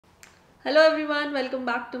Hello everyone, welcome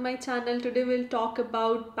back to my channel. Today we'll talk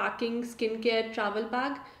about packing skincare travel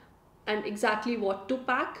bag and exactly what to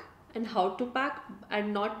pack and how to pack,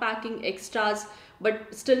 and not packing extras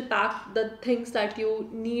but still pack the things that you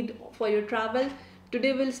need for your travel.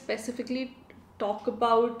 Today we'll specifically talk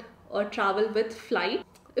about travel with flight.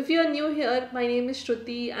 If you are new here, my name is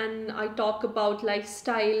Shruti and I talk about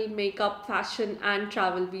lifestyle, makeup, fashion and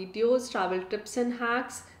travel videos, travel tips and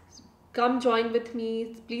hacks. Come join with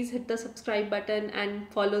me. Please hit the subscribe button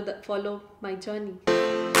and follow my journey.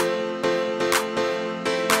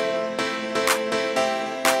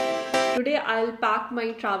 Today I'll pack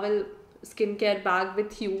my travel skincare bag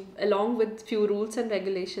with you along with few rules and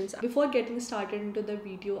regulations. Before getting started into the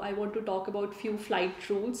video, I want to talk about few flight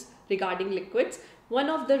rules regarding liquids. One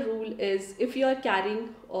of the rule is if you are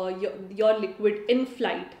carrying your liquid in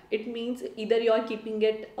flight, it means either you are keeping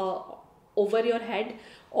it over your head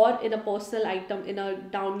or in a personal item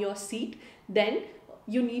down your seat, then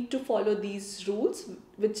you need to follow these rules,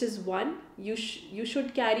 which is one, you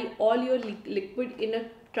should carry all your liquid in a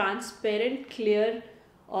transparent clear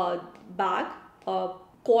bag,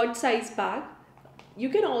 quad size bag. You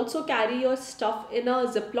can also carry your stuff in a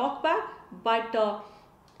Ziploc bag, but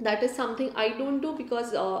that is something I don't do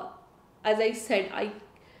because as I said, I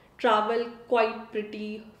travel quite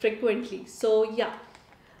pretty frequently. So yeah.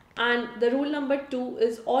 And the rule number 2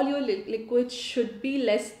 is all your liquids should be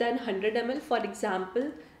less than 100 ml. For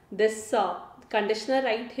example, this conditioner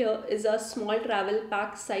right here is a small travel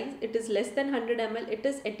pack size. It is less than 100 ml. It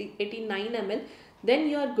is 89 ml. Then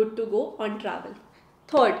you are good to go on travel.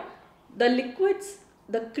 Third, the liquids,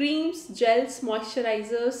 the creams, gels,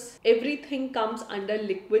 moisturizers, everything comes under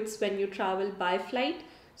liquids when you travel by flight.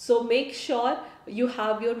 So make sure you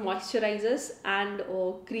have your moisturizers and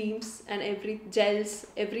creams and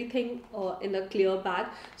everything in a clear bag,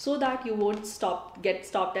 so that you won't get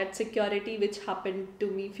stopped at security, which happened to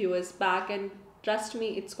me few years back, and trust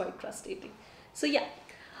me, it's quite frustrating. So yeah,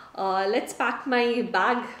 let's pack my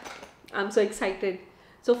bag. I'm so excited.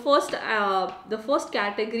 So first, the first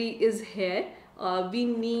category is hair. We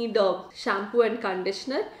need shampoo and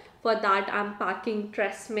conditioner. For that, I'm packing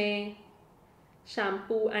Tresemme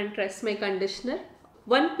shampoo and Tresemme conditioner.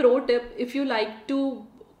 One pro tip, if you like to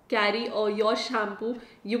carry your shampoo,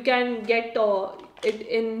 you can get it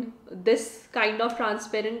in this kind of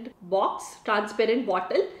transparent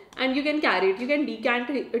bottle, and you can carry it. You can decant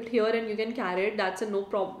it here and you can carry it. That's a no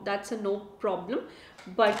problem.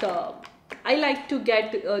 But I like to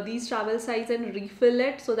get these travel size and refill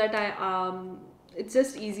it, so that it's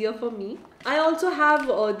just easier for me. I also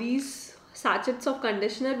have these sachets of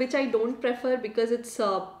conditioner, which I don't prefer because it's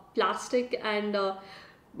plastic, and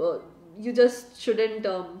you just shouldn't,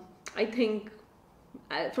 I think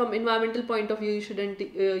from environmental point of view, you shouldn't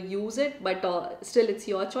use it, but still it's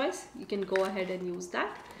your choice. You can go ahead and use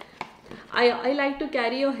that. I like to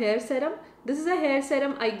carry a hair serum. This is a hair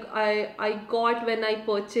serum I got when I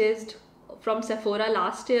purchased from Sephora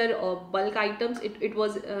last year, bulk items. It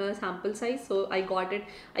was sample size, so I got it.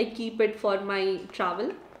 I keep it for my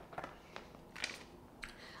travel.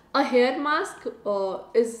 A hair mask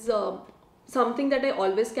is something that I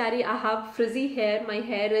always carry. I have frizzy hair. My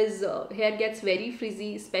hair gets very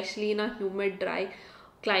frizzy, especially in a humid, dry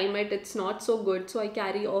climate. It's not so good, so I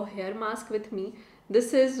carry a hair mask with me.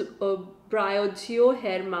 This is a Briogeo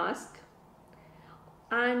hair mask,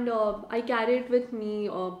 and I carry it with me.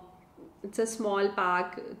 It's a small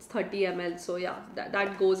pack. It's 30 ml. So yeah,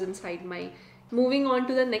 that goes inside my. Moving on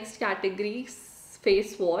to the next category,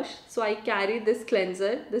 face wash. So I carry this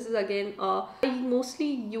cleanser. This is again I mostly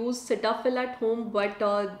use Cetaphil at home, but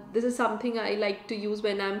this is something I like to use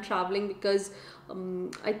when I'm traveling, because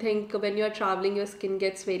I think when you're traveling, your skin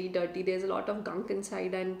gets very dirty. There's a lot of gunk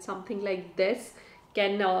inside, and something like this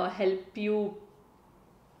can help you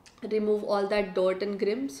remove all that dirt and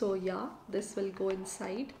grim. So yeah, this will go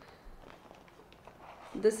inside.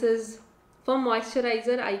 This is for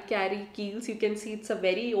moisturizer. I carry Kiehl's. You can see it's a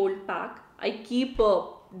very old pack. I keep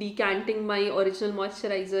decanting my original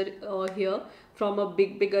moisturizer here from a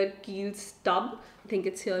bigger Kiehl's tub. I think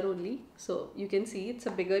it's here only. So you can see it's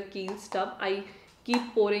a bigger Kiehl's tub. I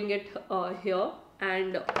keep pouring it here,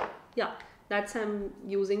 and yeah, that's I'm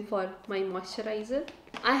using for my moisturizer.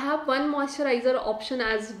 I have one moisturizer option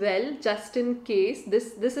as well, just in case.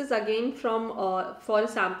 This is again from for a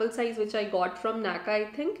sample size, which I got from Naka, I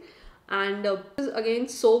think, and this is again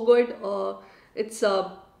so good. It's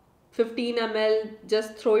 15 ml.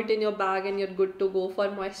 Just throw it in your bag and you're good to go for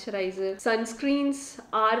moisturizer. Sunscreens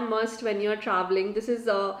are must when you're traveling. This is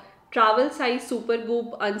travel size super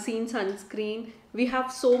goop unseen sunscreen. We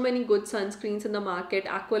have so many good sunscreens in the market.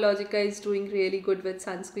 Aqualogica is doing really good with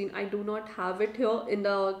sunscreen. I do not have it here in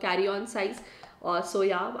the carry-on size, so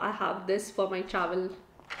yeah, I have this for my travel.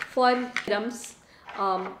 For serums,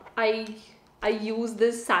 I use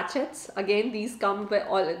this sachets. Again, these come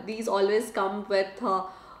with these always come with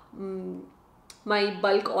my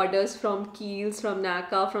bulk orders from Kiehl's, from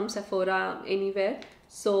Naka, from Sephora, anywhere.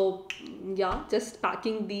 So yeah, just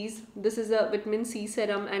packing these. This is a vitamin C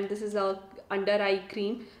serum and this is a under eye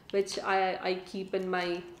cream which I keep in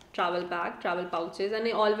my travel bag, travel pouches, and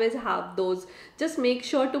I always have those. Just make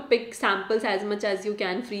sure to pick samples as much as you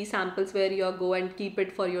can, free samples where you go, and keep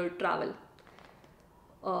it for your travel.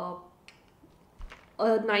 A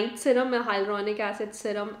night serum, a hyaluronic acid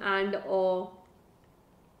serum, and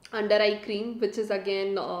under eye cream, which is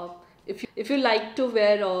again if you like to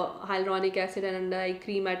wear hyaluronic acid and under eye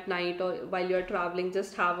cream at night or while you're traveling,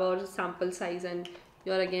 just have a sample size and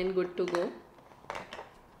you're again good to go.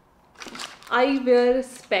 I wear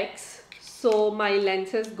specs, so my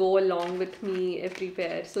lenses go along with me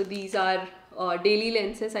everywhere. So these are daily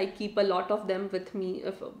lenses. I keep a lot of them with me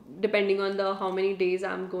depending on the how many days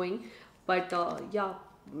I'm going. But yeah,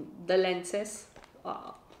 the lenses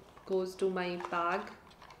goes to my bag.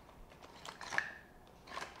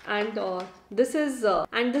 And this is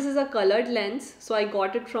a colored lens, so I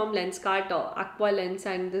got it from Lenskart, Aqua Lens,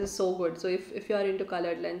 and this is so good. So if you are into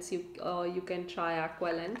colored lens, you can try Aqua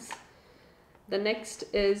Lens. The next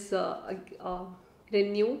is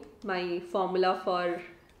Renew, my formula for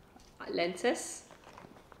lenses.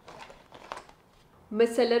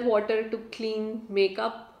 Micellar water to clean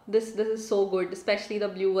makeup. This is so good, especially the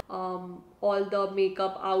blue one. All the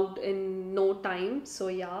makeup out in no time. So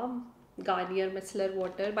yeah, Garnier micellar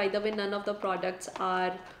water. By the way, none of the products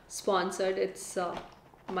are sponsored. It's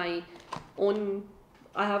my own.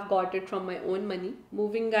 I have got it from my own money.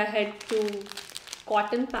 Moving ahead to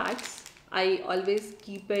cotton pads. I always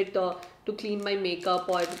keep it to clean my makeup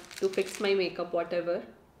or to fix my makeup, whatever.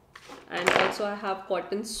 And also I have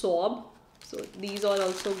cotton swab. So these all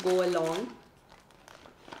also go along.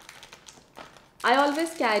 I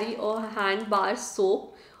always carry a hand bar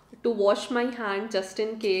soap to wash my hand just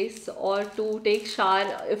in case, or to take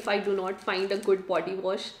shower if I do not find a good body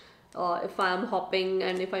wash, if I am hopping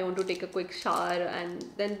and if I want to take a quick shower, and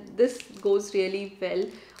then this goes really well.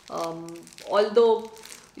 Although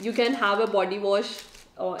you can have a body wash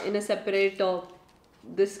in a separate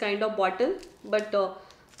this kind of bottle, but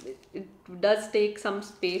it does take some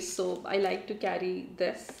space, so I like to carry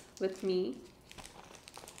this with me.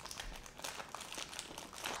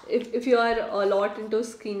 If you are a lot into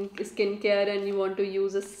skincare and you want to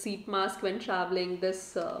use a sheet mask when traveling,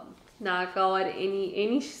 this Naka or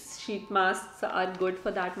any sheet masks are good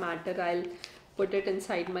for that matter. I'll put it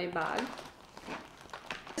inside my bag.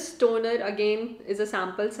 This toner again is a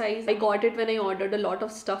sample size. I got it when I ordered a lot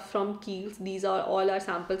of stuff from Kiehl's. These are all our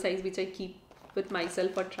sample size which I keep with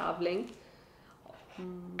myself for traveling.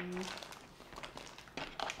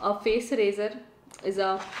 A face razor is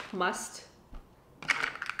a must.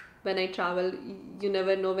 When I travel, you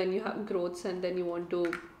never know when you have growths and then you want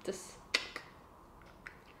to just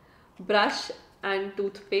brush and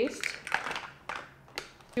toothpaste.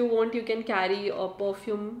 If you want, you can carry a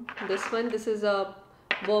perfume. This is a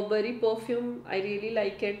Burberry perfume. I really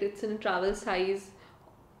like it. It's in travel size,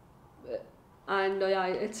 and yeah,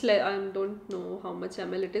 it's I don't know how much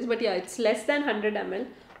ml it is, but yeah, it's less than 100 ml.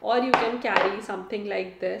 Or you can carry something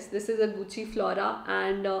like this. This is a Gucci Flora,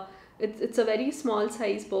 and it's a very small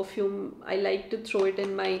size perfume. I like to throw it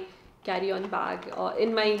in my carry-on bag or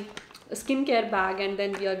in my skincare bag, and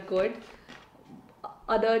then we are good.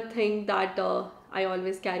 Other thing that I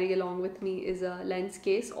always carry along with me is a lens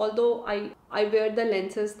case. Although I wear the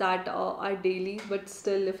lenses that are daily, but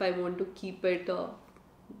still if I want to keep it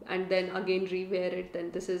and then again rewear it, then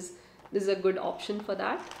this is a good option for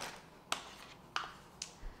that.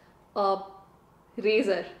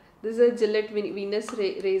 Razor. This is a Gillette Venus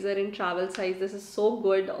razor in travel size. This is so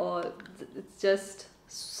good. It's just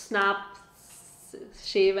snap,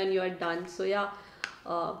 shave, and you are done. So yeah,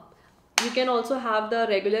 you can also have the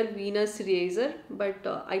regular Venus razor, but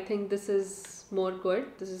I think this is more good.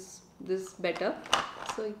 This is better.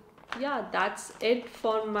 So yeah, that's it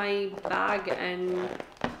for my bag. And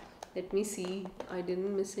let me see, I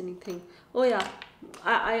didn't miss anything. Oh yeah,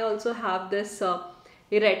 I also have this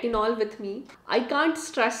retinol with me. I can't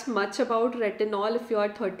stress much about retinol. If you are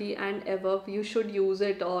 30 and above, you should use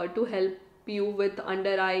it to help you with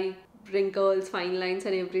under eye wrinkles, fine lines,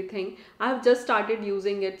 and everything. I have just started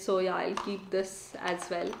using it, so yeah, I'll keep this as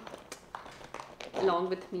well. along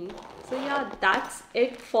with me. So yeah, that's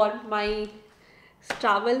it for my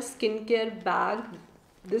travel skincare bag.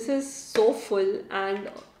 This is so full, and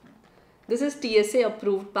this is TSA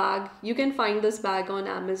approved bag. You can find this bag on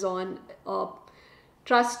Amazon.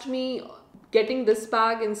 Trust me, getting this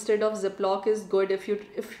bag instead of Ziploc is good if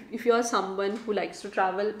you are someone who likes to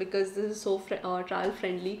travel, because this is so travel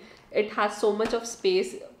friendly. It has so much of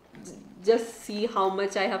space. Just see how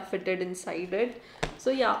much I have fitted inside it.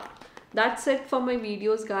 So yeah, that's it for my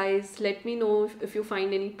videos, guys. Let me know if you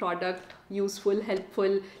find any product useful,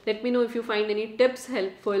 helpful. Let me know if you find any tips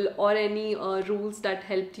helpful, or any rules that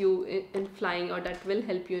helped you in flying, or that will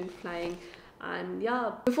help you in flying. And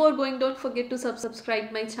yeah, before going, don't forget to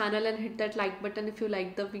subscribe my channel and hit that like button if you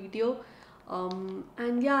like the video.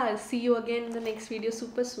 And yeah, I'll see you again in the next video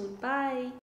super soon. Bye.